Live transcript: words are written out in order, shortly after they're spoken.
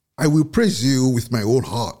I will praise you with my whole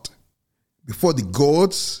heart. Before the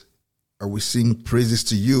gods, I will sing praises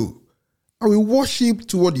to you. I will worship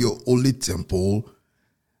toward your holy temple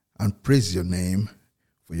and praise your name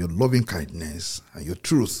for your loving kindness and your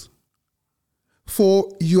truth. For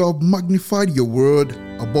you have magnified your word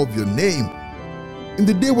above your name. In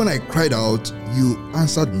the day when I cried out, you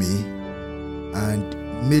answered me and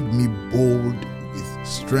made me bold with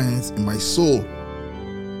strength in my soul.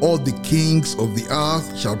 All the kings of the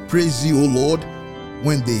earth shall praise you, O Lord,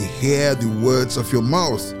 when they hear the words of your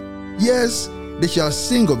mouth. Yes, they shall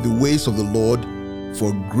sing of the ways of the Lord,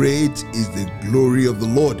 for great is the glory of the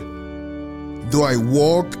Lord. Though I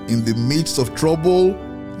walk in the midst of trouble,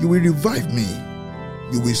 you will revive me.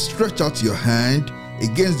 You will stretch out your hand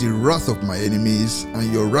against the wrath of my enemies,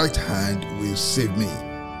 and your right hand will save me.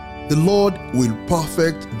 The Lord will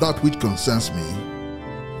perfect that which concerns me.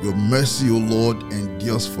 Your mercy, O Lord,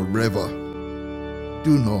 endures forever.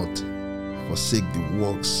 Do not forsake the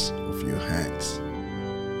works of your hands.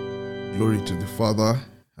 Glory to the Father,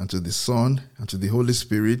 and to the Son, and to the Holy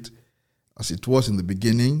Spirit, as it was in the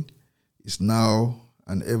beginning, is now,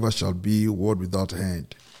 and ever shall be, world without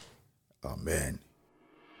end. Amen.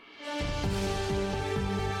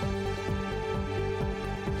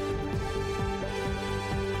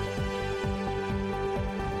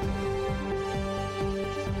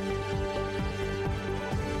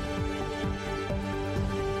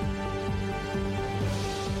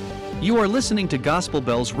 You are listening to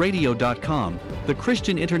GospelBellsRadio.com, the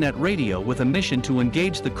Christian internet radio with a mission to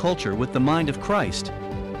engage the culture with the mind of Christ.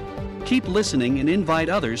 Keep listening and invite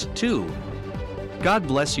others too. God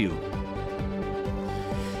bless you.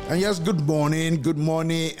 And yes, good morning,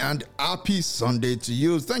 and happy Sunday to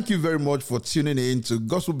you. Thank you very much for tuning in to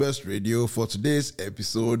Gospel Bells Radio for today's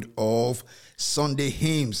episode of Sunday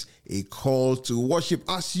Hymns, a call to worship.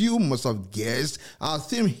 As you must have guessed, our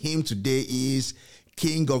theme hymn today is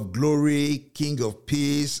King of Glory, King of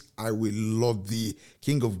Peace, I will love thee.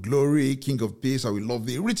 King of Glory, King of Peace, I will love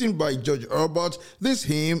thee. Written by George Herbert, this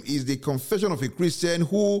hymn is the confession of a Christian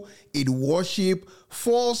who, in worship,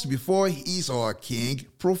 falls before his or her King,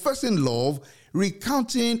 professing love,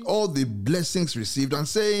 recounting all the blessings received and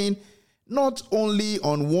saying, not only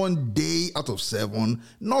on one day out of 7,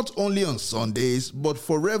 not only on Sundays, but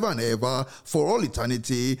forever and ever, for all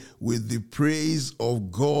eternity, with the praise of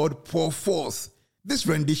God pour forth. This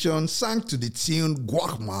rendition, sung to the tune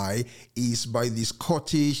Gwakmai, is by the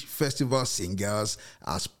Scottish Festival Singers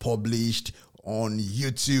as published on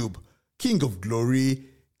YouTube. King of Glory,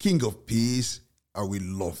 King of Peace, I will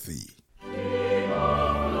love thee. King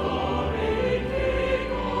of glory, King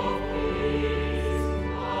of peace,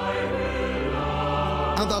 I will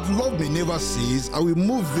love. And that love may never cease, I will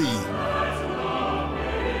move thee.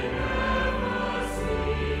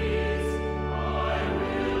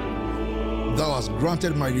 Thou hast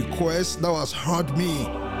granted my request, thou hast heard me.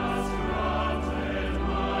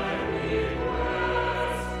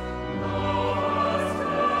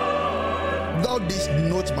 Thou didst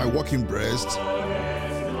note my walking breast,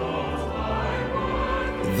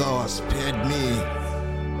 thou hast spared me.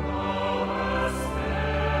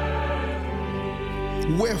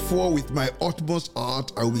 Wherefore with my utmost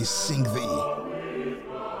heart I will sing thee.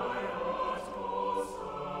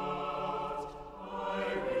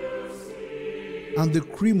 And the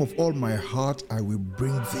cream of all my heart I will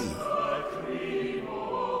bring thee.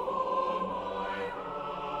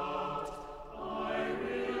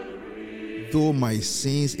 Though my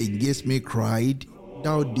sins against me cried,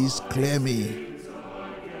 thou didst clear me.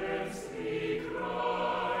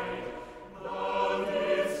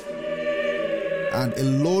 And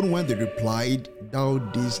alone when they replied, thou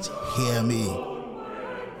didst hear me.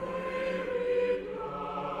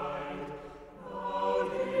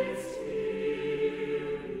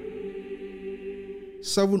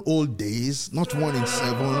 7 old days, not one in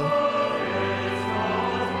 7.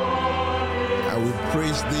 I will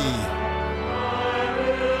praise thee.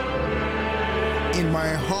 In my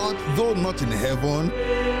heart, though not in heaven,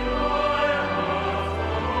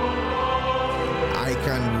 I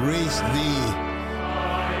can raise thee.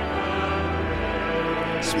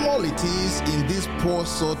 Small it is in this poor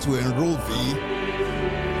soul to enroll thee.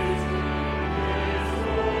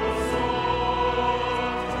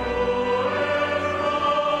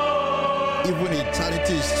 Even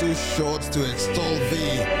eternity is too short to extol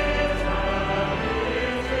thee.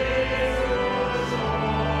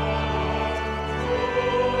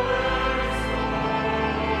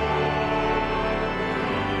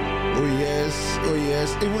 O Oh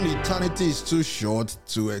yes, even eternity is too short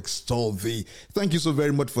to extol thee. Thank you so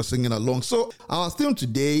very much for singing along. So our theme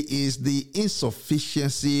today is the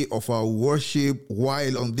insufficiency of our worship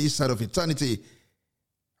while on this side of eternity.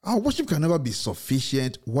 Our worship can never be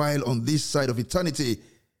sufficient while on this side of eternity.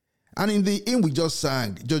 And in the hymn we just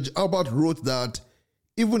sang, George Albert wrote that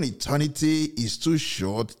even eternity is too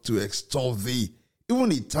short to extol thee.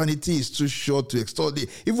 Even eternity is too short to extol thee.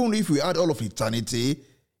 Even if we add all of eternity,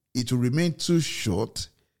 it will remain too short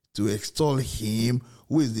to extol him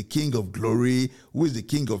who is the King of glory, who is the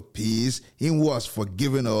King of peace, him who has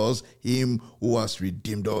forgiven us, him who has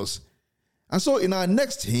redeemed us. And so in our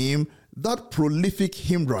next hymn, that prolific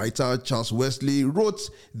hymn writer, Charles Wesley, wrote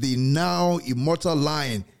the now immortal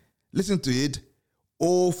line. Listen to it.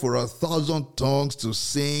 Oh, for 1,000 tongues to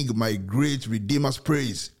sing my great Redeemer's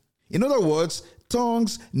praise. In other words,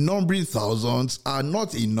 tongues numbering thousands are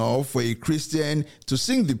not enough for a Christian to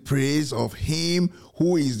sing the praise of him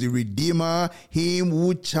who is the Redeemer, him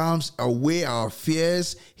who charms away our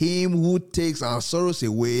fears, him who takes our sorrows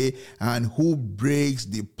away, and who breaks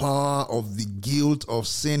the power of the guilt of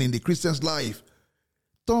sin in the Christian's life.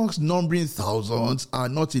 Tongues numbering thousands are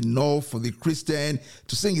not enough for the Christian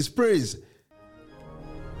to sing his praise.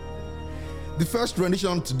 The first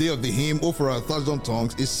rendition today of the hymn, Oh for 1,000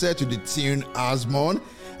 Tongues, is set to the tune Asmon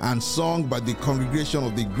and sung by the congregation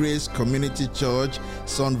of the Grace Community Church,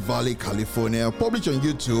 Sun Valley, California, published on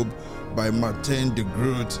YouTube by Martin de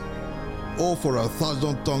Groot. Oh for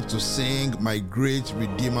 1,000 tongues to sing my great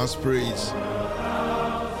Redeemer's praise.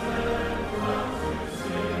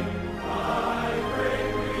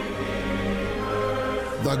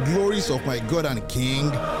 The glories of my God and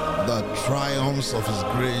King, the triumphs of his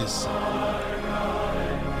grace.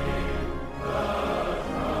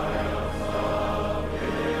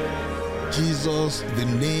 Jesus, the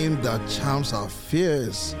name that charms our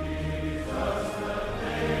fears,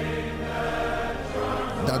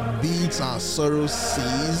 that beats our sorrow's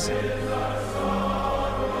seas.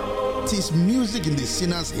 'Tis music in the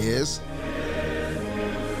sinner's ears.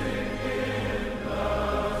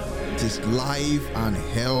 'Tis life and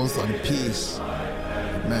health and peace.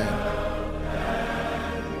 Amen.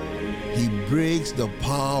 He breaks the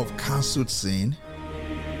power of cancelled sin.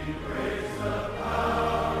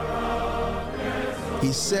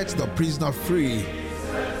 He sets the prisoner free.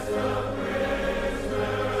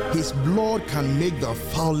 His blood can make the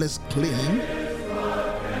foulest clean.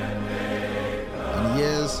 And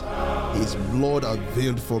yes, his blood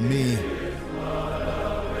availed for me.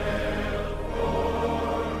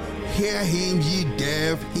 Hear him, ye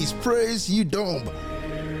deaf, his praise, ye dumb.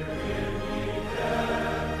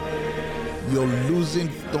 Your losing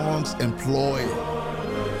tongues employ.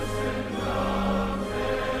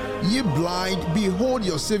 Ye blind, behold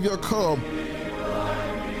your Savior come.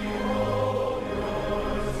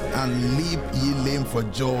 And leap ye lame for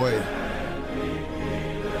joy.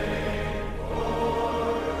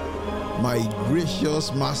 My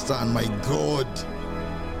gracious Master and my God.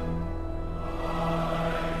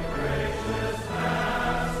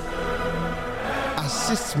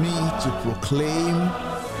 Assist me to proclaim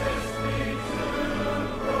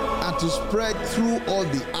and to spread through all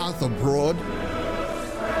the earth abroad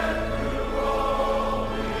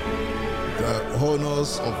the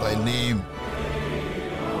honors of thy name.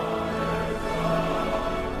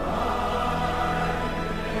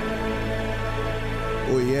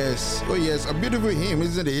 Oh yes, a beautiful hymn,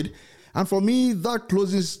 isn't it? And for me, that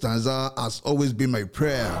closing stanza has always been my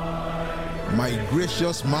prayer. My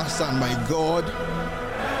gracious Master and my God,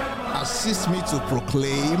 assist me to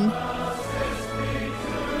proclaim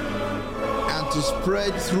and to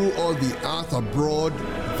spread through all the earth abroad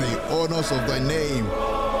the honors of thy name.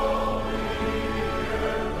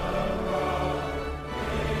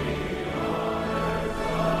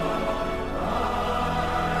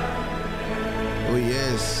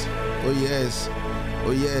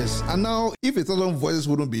 Oh yes. And now, if 1,000 voices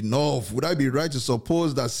wouldn't be enough, would I be right to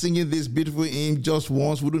suppose that singing this beautiful hymn just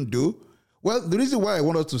once wouldn't do? Well, the reason why I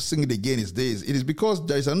want us to sing it again is this. It is because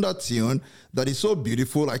there is another tune that is so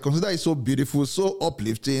beautiful. I consider it so beautiful, so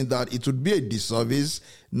uplifting, that it would be a disservice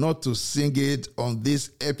not to sing it on this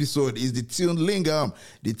episode. It's the tune Lingam.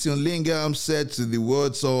 The tune Lingam set to the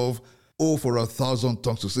words of Oh, for 1,000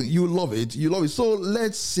 tongues to sing. You love it. So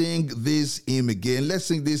let's sing this hymn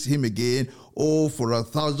again. Oh, for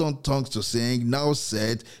 1,000 tongues to sing. Now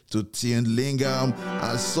set to tune Lingam,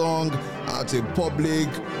 a song at a public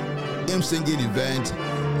hymn singing event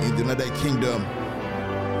in the United Kingdom.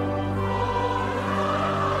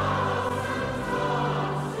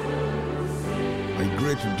 A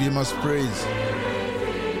great Redeemer's praise.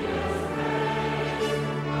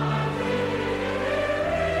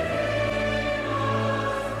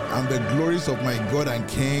 and the glories of my God and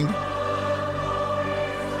King,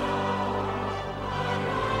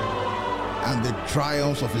 and the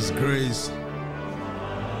triumphs of his grace.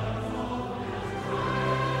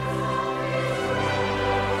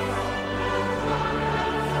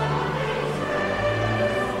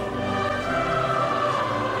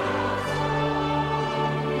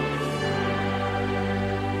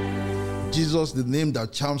 Jesus, the name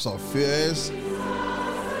that charms our fears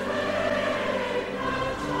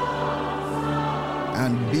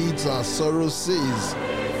and beats our sorrow, says,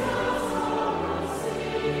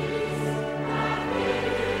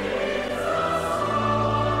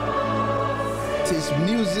 "'Tis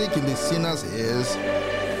music in the sinner's ears,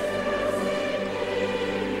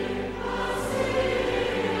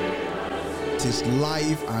 "'tis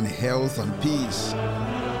life and health and peace."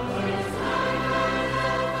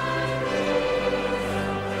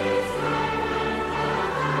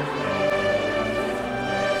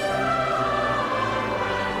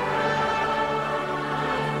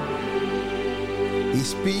 He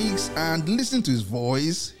speaks, and listen to his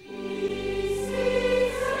voice.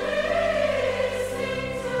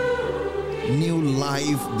 New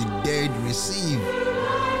life the dead receive.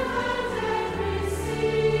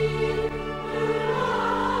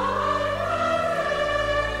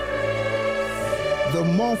 The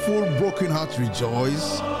mournful, broken heart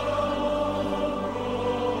rejoice,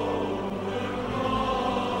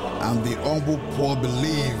 and the humble poor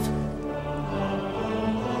believe.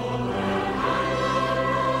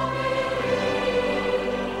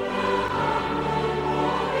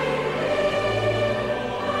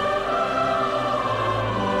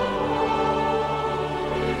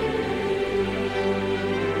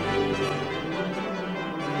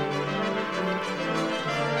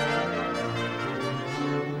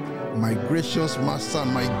 My gracious Master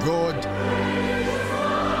and my God,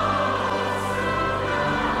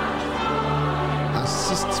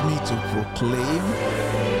 assist me to proclaim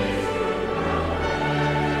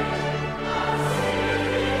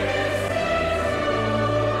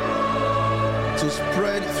to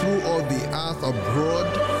spread through all the earth abroad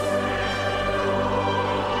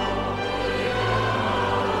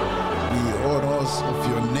the honors of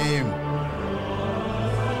your name.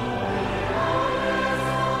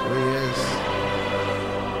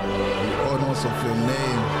 Of your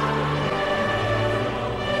name.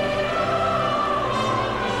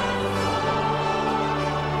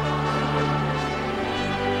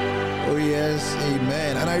 Oh yes,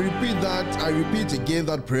 amen. And I repeat again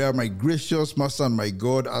that prayer. My gracious Master and my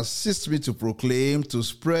God, assist me to proclaim, to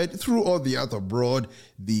spread through all the earth abroad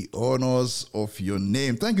the honors of your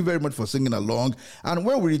name. Thank you very much for singing along. And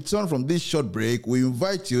when we return from this short break, we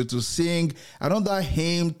invite you to sing another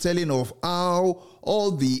hymn telling of how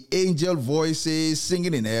all the angel voices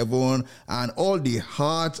singing in heaven and all the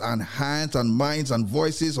hearts and hands and minds and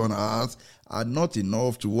voices on earth are not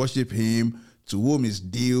enough to worship him, to whom is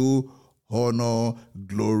due honor,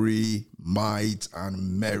 glory, might, and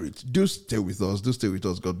merit. Do stay with us. Do stay with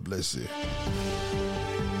us. God bless you.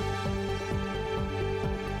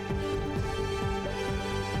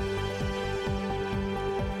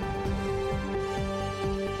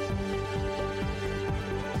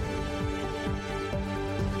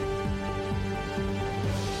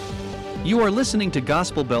 You are listening to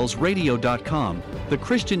GospelBellsRadio.com, the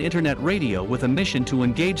Christian internet radio with a mission to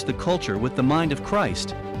engage the culture with the mind of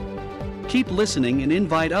Christ. Keep listening and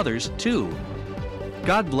invite others too.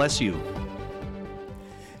 God bless you.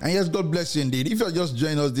 And yes, God bless you indeed. If you are just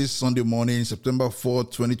joining us this Sunday morning, September 4th,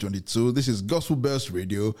 2022, this is Gospel Bells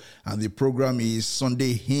Radio, and the program is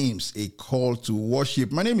Sunday Hymns, a call to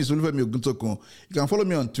worship. My name is Olufemi Oguntokun. You can follow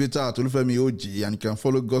me on Twitter at OlufemiOG, and you can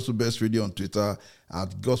follow Gospel Bells Radio on Twitter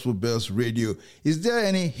at Gospel Bells Radio. Is there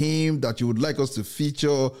any hymn that you would like us to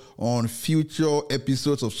feature on future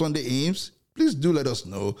episodes of Sunday Hymns? Please do let us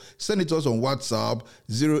know. Send it to us on WhatsApp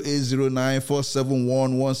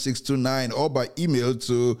 0809-471-1629 or by email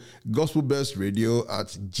to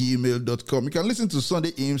gospelbellsradio@gmail.com. You can listen to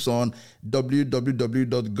Sunday Hymns on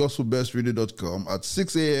www.gospelbellsradio.com at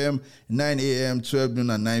 6 a.m., 9 a.m., 12 noon,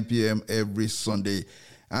 and 9 p.m. every Sunday.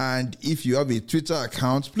 And if you have a Twitter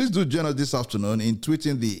account, please do join us this afternoon in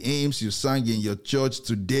tweeting the hymns you sang in your church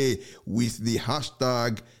today with the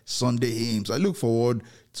hashtag Sunday Hymns. I look forward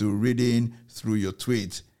to reading through your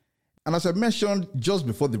tweets. And as I mentioned just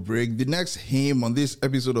before the break, the next hymn on this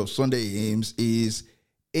episode of Sunday Hymns is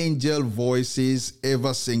Angel Voices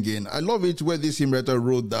Ever Singing. I love it where this hymn writer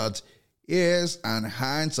wrote that ears and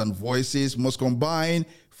hands and voices must combine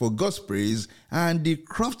for God's praise, and the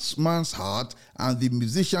craftsman's heart and the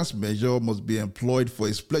musician's measure must be employed for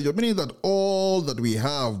his pleasure, meaning that all that we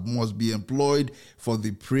have must be employed for the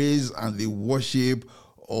praise and the worship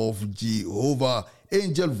of Jehovah.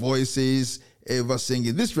 Angel voices ever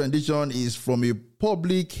singing. This rendition is from a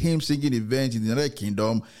public hymn singing event in the United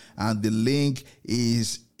Kingdom, and the link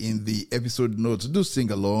is in the episode notes. Do sing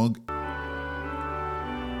along.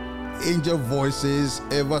 Angel voices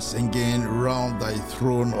ever singing round thy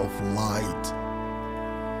throne of light.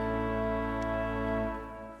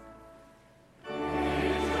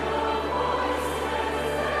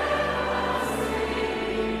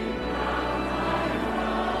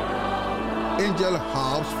 Angel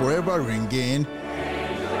harps forever ringing.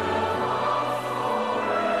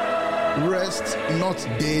 Rest not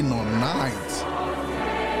day nor night.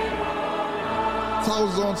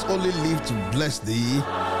 Thousands only live to bless thee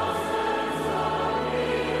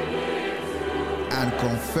and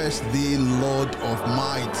confess thee, Lord of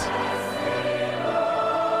might.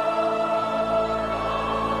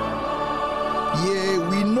 Yea,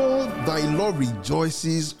 we know thy Lord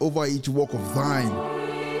rejoices over each work of thine.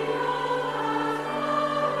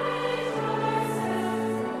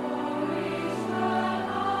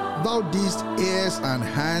 Thou didst ears and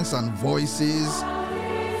hands and voices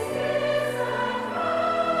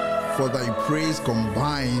for thy praise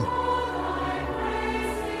combine.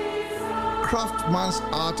 Craftsman's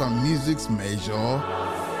art and music's measure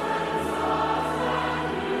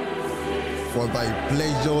for thy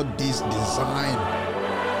pleasure didst design.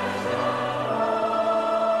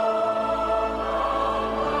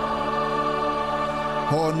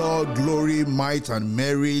 Honor, glory, might, and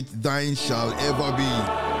merit thine shall ever be.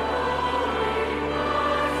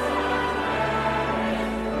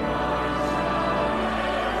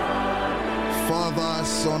 Father,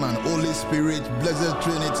 Son, and Holy Spirit, blessed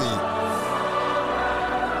Trinity.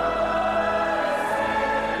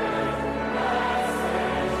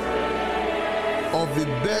 Of the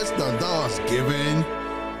best that thou hast given,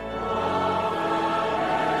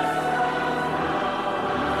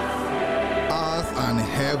 earth and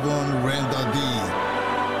heaven render thee.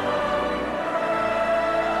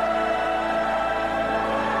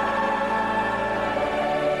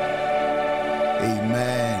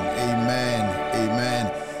 Amen, amen,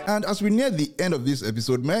 amen. And as we near the end of this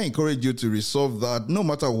episode, may I encourage you to resolve that no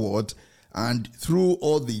matter what, and through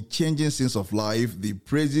all the changing scenes of life, the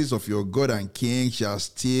praises of your God and King shall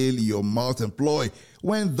still your mouth employ.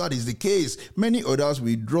 When that is the case, many others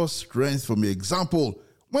will draw strength from your example.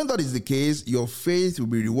 When that is the case, your faith will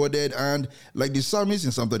be rewarded, and like the psalmist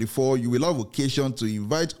in Psalm 34, you will have occasion to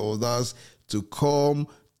invite others to come,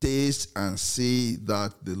 taste, and see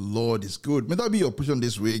that the Lord is good. May that be your portion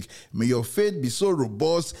this week. May your faith be so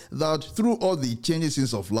robust that through all the changes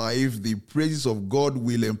scenes of life, the praises of God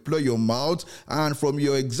will employ your mouth, and from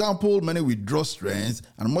your example, many will draw strength,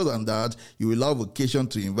 and more than that, you will have occasion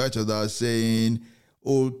to invite others, saying,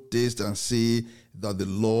 "Oh, taste and see that the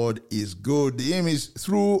Lord is good." The aim is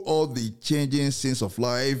through all the changing scenes of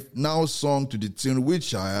life, now sung to the tune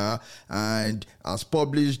Wiltshire and as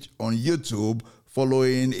published on YouTube,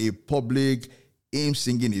 following a public hymn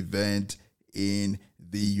singing event in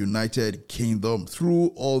the United Kingdom, through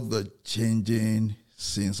all the changing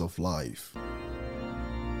scenes of life.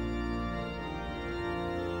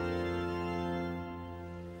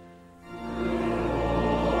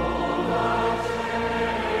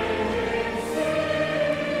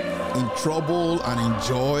 In trouble and in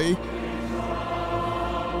joy,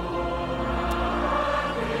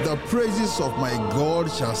 the praises of my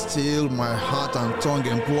God shall still my heart and tongue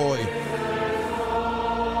employ.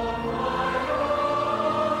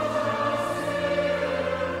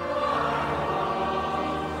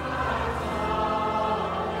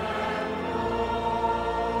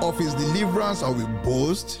 Of his deliverance I will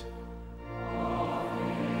boast,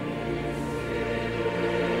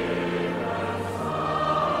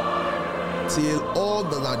 till all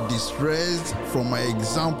that are distressed from my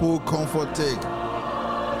example comfort take.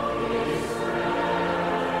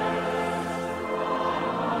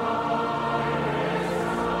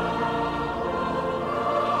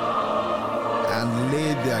 And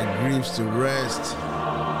lay their griefs to rest.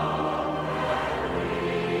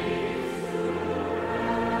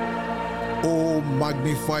 Oh,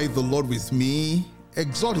 magnify the Lord with me,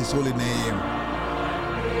 exalt his holy name.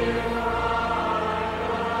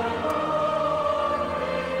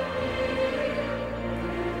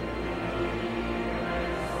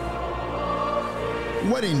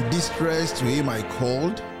 When in distress to him I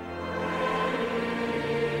called,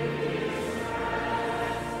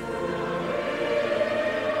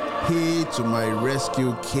 he to my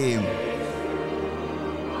rescue came.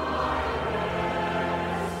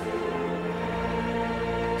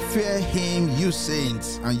 Fear him, you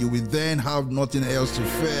saints, and you will then have nothing else to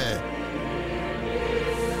fear.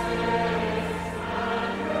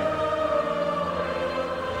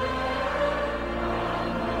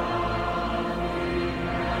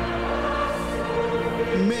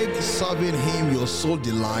 Make serving him your sole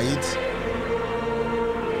delight,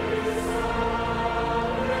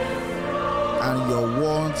 and your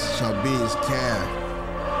wants shall be his care.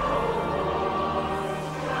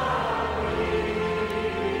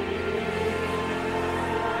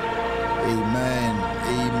 Amen,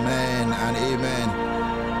 amen, and amen.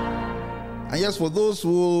 And yes, for those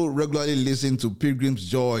who regularly listen to Pilgrim's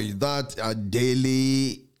Joy, that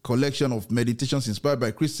daily collection of meditations inspired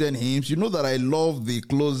by Christian hymns, you know that I love the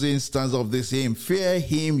closing stanza of this hymn. Fear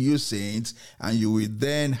him, you saints, and you will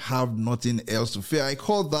then have nothing else to fear. I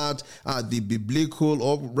call that the biblical,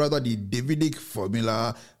 or rather the Davidic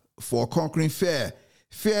formula for conquering fear.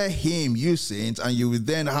 Fear him, you saints, and you will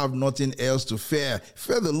then have nothing else to fear.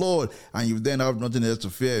 Fear the Lord, and you will then have nothing else to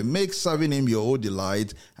fear. Make serving him your whole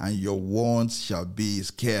delight, and your wants shall be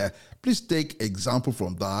his care. Please take example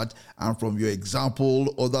from that, and from your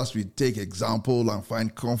example, others will take example and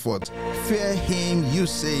find comfort. Fear him, you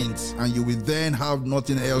saints, and you will then have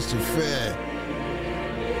nothing else to fear.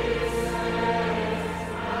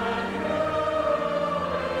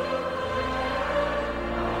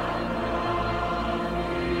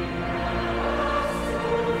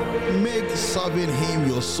 Make serving him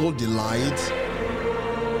your sole delight,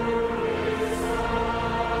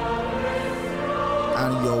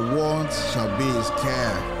 and your wants shall be his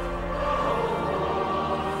care.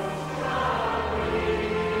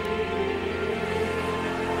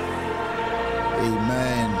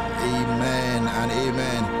 Amen, amen, and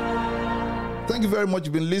amen. Thank you very much.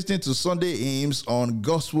 You've been listening to Sunday Hymns on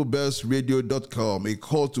GospelBellsRadio.com, a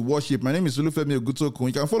call to worship. My name is Olufemi Ogutokun.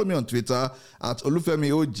 You can follow me on Twitter at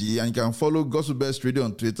OlufemiOG, and you can follow Gospel Bells Radio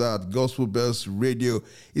on Twitter at Gospel Bells Radio.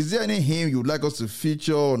 Is there any hymn you would like us to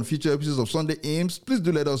feature on future episodes of Sunday Hymns? Please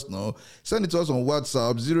do let us know. Send it to us on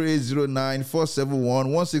WhatsApp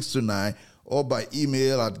 0809-471-1629 or by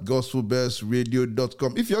email at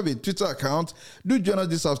gospelbellsradio.com. If you have a Twitter account, do join us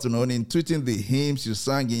this afternoon in tweeting the hymns you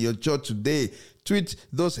sang in your church today. Tweet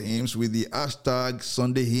those hymns with the hashtag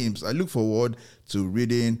Sunday Hymns. I look forward to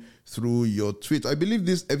reading through your tweet. I believe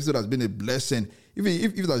this episode has been a blessing. If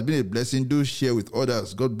it has been a blessing, do share with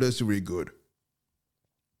others. God bless you very good.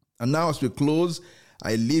 And now as we close,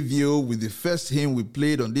 I leave you with the first hymn we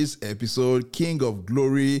played on this episode, King of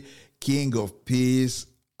Glory, King of Peace,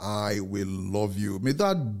 I will love you. May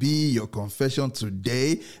that be your confession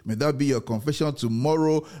today. May that be your confession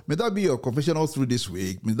tomorrow. May that be your confession all through this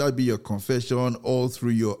week. May that be your confession all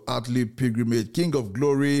through your earthly pilgrimage. King of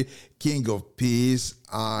glory, King of peace,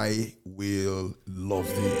 I will love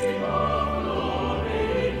thee.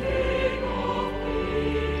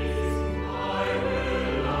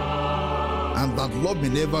 And that love may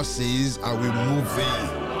never cease, I will move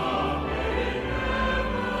thee.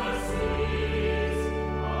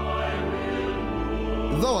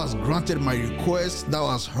 Thou hast granted my request, thou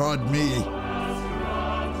hast heard me.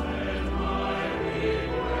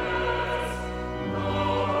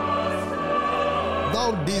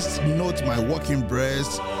 Thou didst note my walking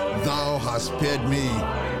breast, thou hast spared me.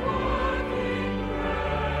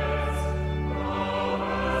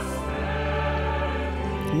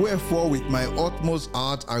 Wherefore with my utmost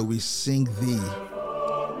heart I will sing thee.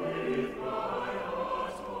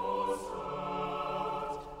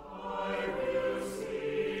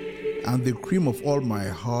 And the cream of all my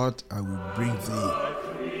heart I will bring thee.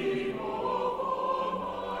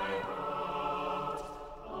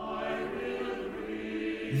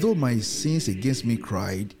 Though my sins against me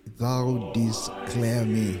cried, thou didst clear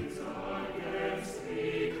me.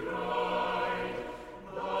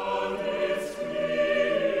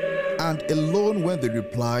 And alone when they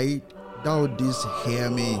replied, thou didst hear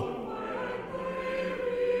me.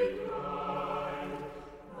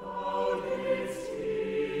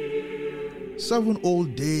 7 whole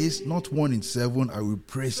days, not one in 7, I will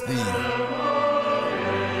praise thee.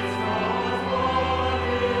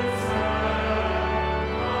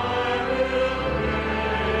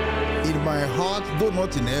 In my heart, though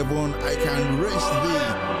not in heaven, I can rest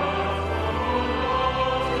thee.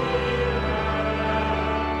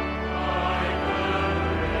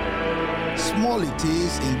 Small it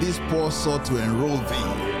is in this poor soul to enroll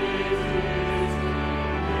thee.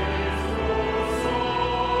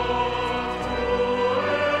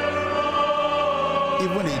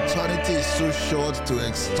 Even eternity is so short to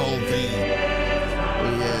extol thee.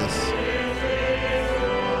 Oh yes.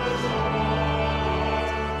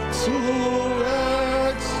 To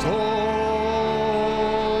extol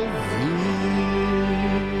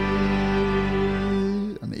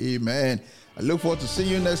Amen. I look forward to seeing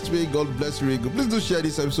you next week. God bless you. Please do share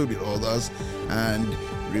this episode with others and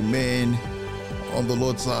remain on the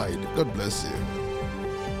Lord's side. God bless you.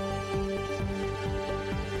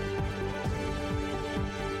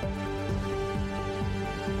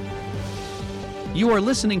 You are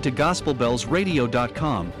listening to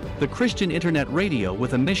GospelBellsRadio.com, the Christian internet radio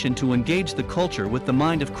with a mission to engage the culture with the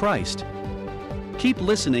mind of Christ. Keep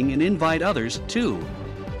listening and invite others, too.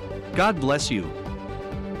 God bless you.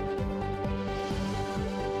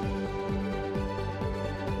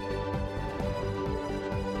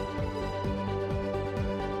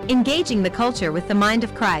 Engaging the culture with the mind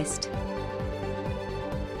of Christ.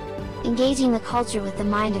 Engaging the culture with the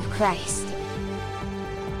mind of Christ.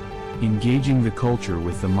 Engaging the culture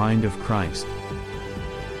with the mind of Christ.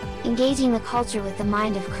 Engaging the culture with the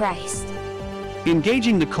mind of Christ.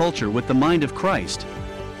 Engaging the culture with the mind of Christ.